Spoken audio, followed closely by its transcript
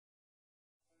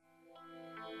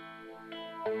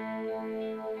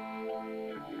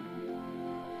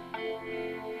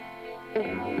Girl,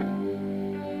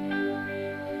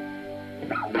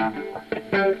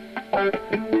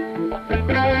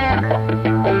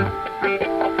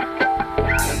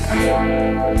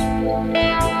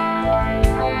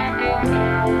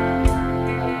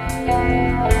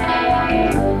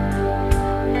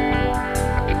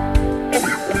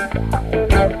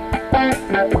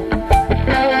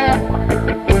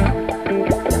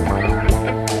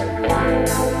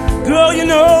 you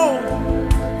know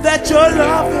that your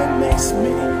loving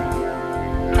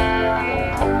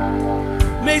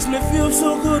makes me feel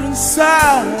so good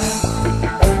inside.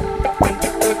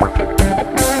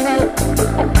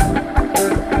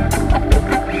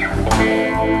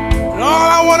 And all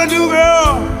I wanna do,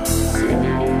 girl,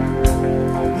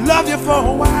 love you for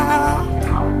a while.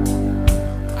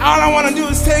 All I wanna do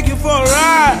is take you for a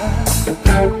ride.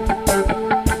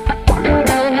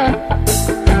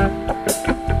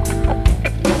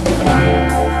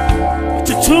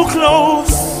 Too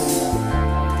close,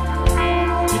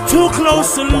 you're too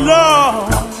close to love.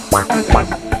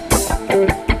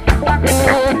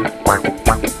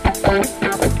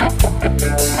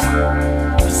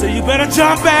 So you better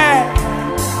jump back,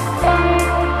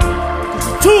 'cause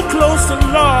you're too close to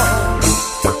love.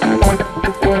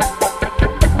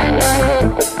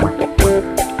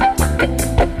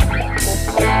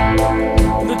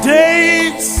 The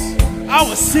days I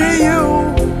will see you,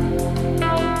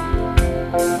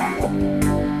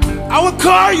 I would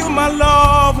call you my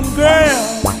loving girl.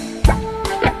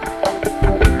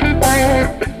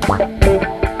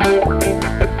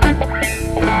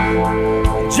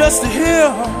 Just to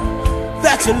hear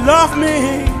that you love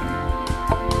me,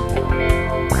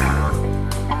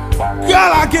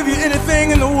 girl, I'll give you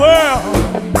anything in the world.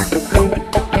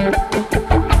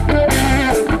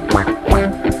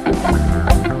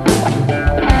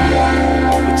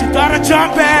 But you gotta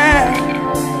jump back,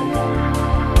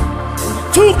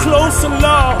 too close to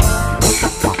love.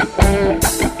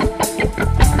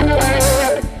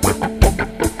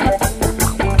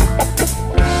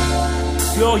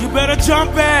 Yo, you better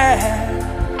jump back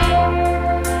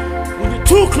when you're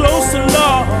too close to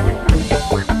love.